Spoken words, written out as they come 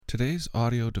Today's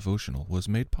audio devotional was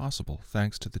made possible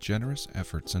thanks to the generous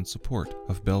efforts and support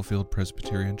of Bellefield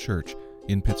Presbyterian Church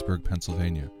in Pittsburgh,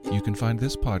 Pennsylvania. You can find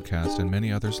this podcast and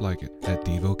many others like it at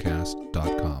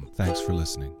devocast.com. Thanks for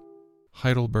listening.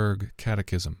 Heidelberg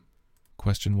Catechism,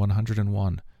 Question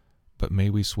 101. But may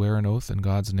we swear an oath in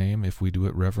God's name if we do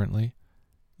it reverently?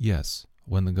 Yes,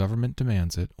 when the government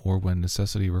demands it, or when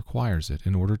necessity requires it,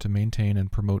 in order to maintain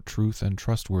and promote truth and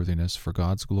trustworthiness for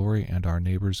God's glory and our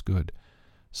neighbor's good.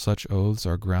 Such oaths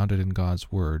are grounded in God's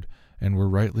Word, and were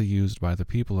rightly used by the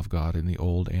people of God in the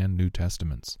Old and New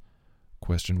Testaments.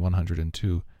 Question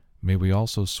 102. May we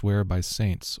also swear by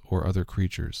saints or other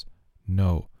creatures?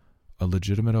 No. A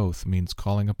legitimate oath means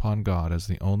calling upon God as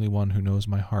the only one who knows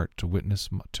my heart to witness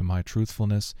to my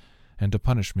truthfulness and to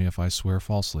punish me if I swear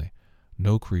falsely.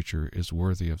 No creature is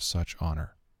worthy of such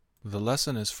honor. The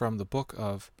lesson is from the book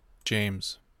of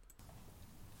James.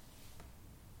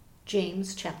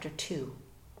 James chapter 2.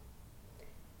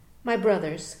 My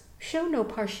brothers, show no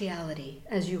partiality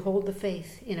as you hold the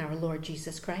faith in our Lord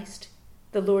Jesus Christ,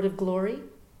 the Lord of glory.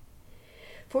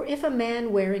 For if a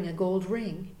man wearing a gold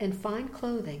ring and fine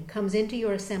clothing comes into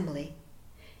your assembly,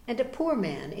 and a poor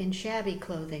man in shabby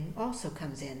clothing also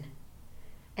comes in,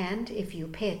 and if you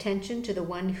pay attention to the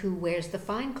one who wears the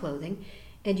fine clothing,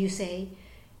 and you say,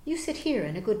 "You sit here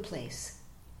in a good place,"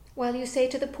 while you say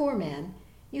to the poor man,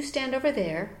 "You stand over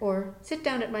there," or "Sit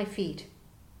down at my feet,"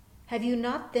 have you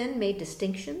not then made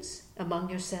distinctions among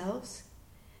yourselves,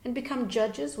 and become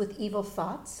judges with evil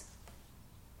thoughts?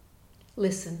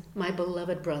 Listen, my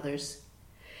beloved brothers,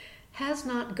 has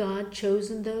not God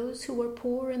chosen those who are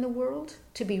poor in the world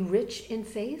to be rich in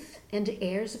faith and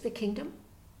heirs of the kingdom,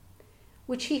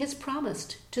 which he has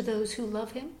promised to those who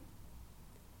love him?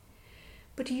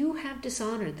 But you have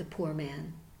dishonored the poor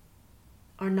man.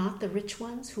 Are not the rich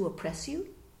ones who oppress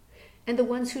you, and the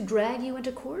ones who drag you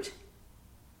into court?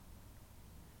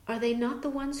 Are they not the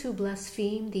ones who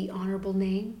blaspheme the honorable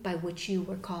name by which you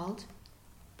were called?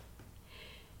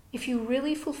 If you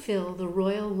really fulfill the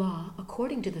royal law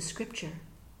according to the Scripture,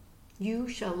 you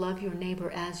shall love your neighbor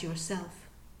as yourself.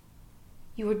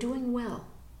 You are doing well.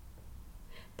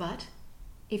 But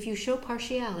if you show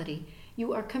partiality,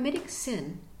 you are committing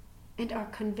sin and are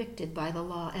convicted by the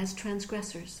law as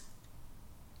transgressors.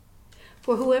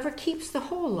 For whoever keeps the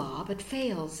whole law but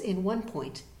fails in one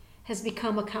point has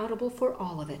become accountable for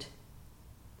all of it.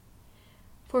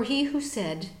 For he who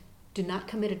said, "Do not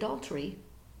commit adultery,"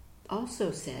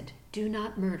 also said, "Do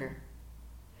not murder."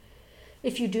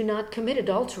 If you do not commit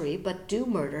adultery but do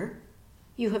murder,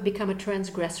 you have become a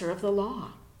transgressor of the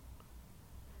law.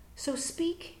 So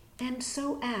speak and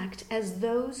so act as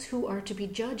those who are to be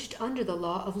judged under the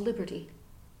law of liberty.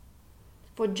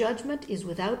 For judgment is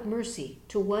without mercy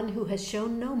to one who has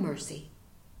shown no mercy.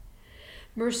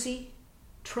 Mercy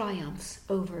triumphs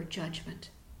over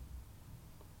judgment.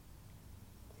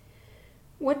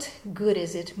 What good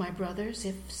is it, my brothers,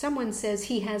 if someone says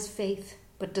he has faith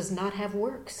but does not have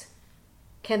works?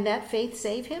 Can that faith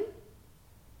save him?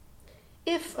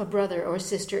 If a brother or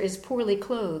sister is poorly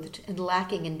clothed and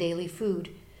lacking in daily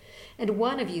food, and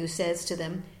one of you says to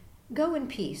them, "Go in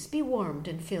peace, be warmed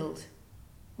and filled,"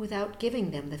 without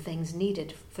giving them the things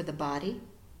needed for the body,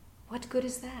 what good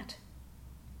is that?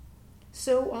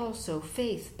 So also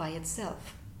faith by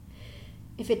itself,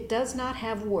 if it does not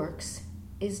have works,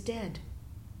 is dead.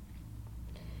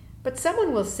 But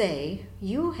someone will say,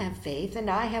 "You have faith and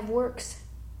I have works."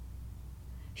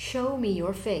 Show me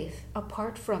your faith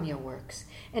apart from your works,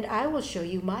 and I will show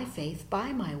you my faith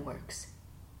by my works.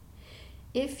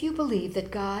 If you believe that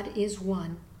God is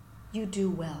one, you do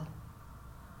well.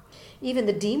 Even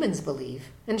the demons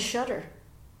believe and shudder.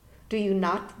 Do you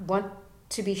not want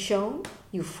to be shown,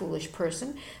 you foolish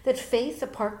person, that faith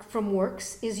apart from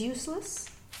works is useless?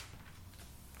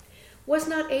 Was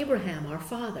not Abraham, our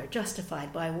father,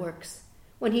 justified by works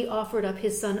when he offered up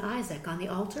his son Isaac on the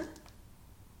altar?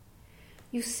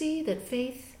 You see that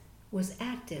faith was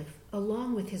active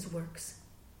along with his works,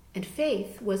 and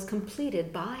faith was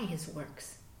completed by his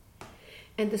works.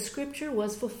 And the Scripture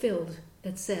was fulfilled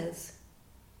that says,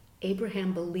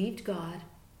 "Abraham believed God,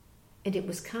 and it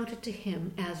was counted to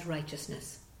him as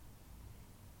righteousness,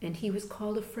 and he was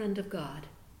called a friend of God."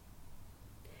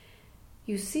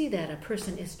 You see that a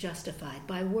person is justified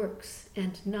by works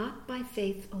and not by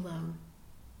faith alone.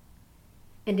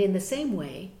 And in the same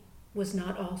way, was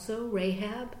not also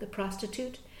Rahab the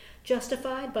prostitute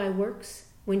justified by works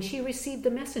when she received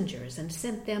the messengers and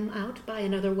sent them out by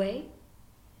another way?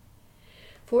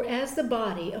 For as the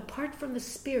body apart from the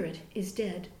spirit is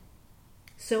dead,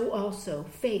 so also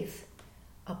faith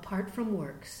apart from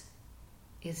works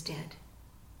is dead.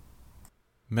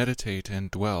 Meditate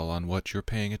and dwell on what you're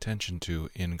paying attention to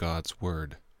in God's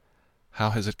Word. How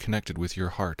has it connected with your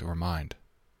heart or mind?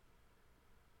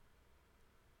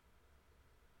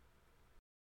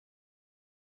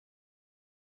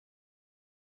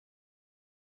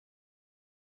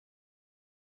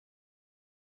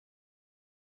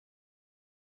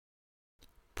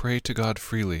 Pray to God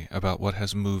freely about what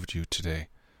has moved you today.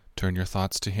 Turn your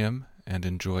thoughts to Him and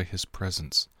enjoy His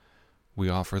presence. We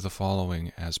offer the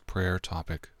following as prayer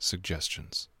topic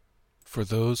suggestions. For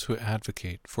those who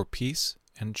advocate for peace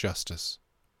and justice.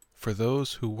 For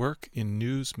those who work in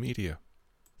news media.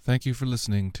 Thank you for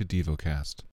listening to DevoCast.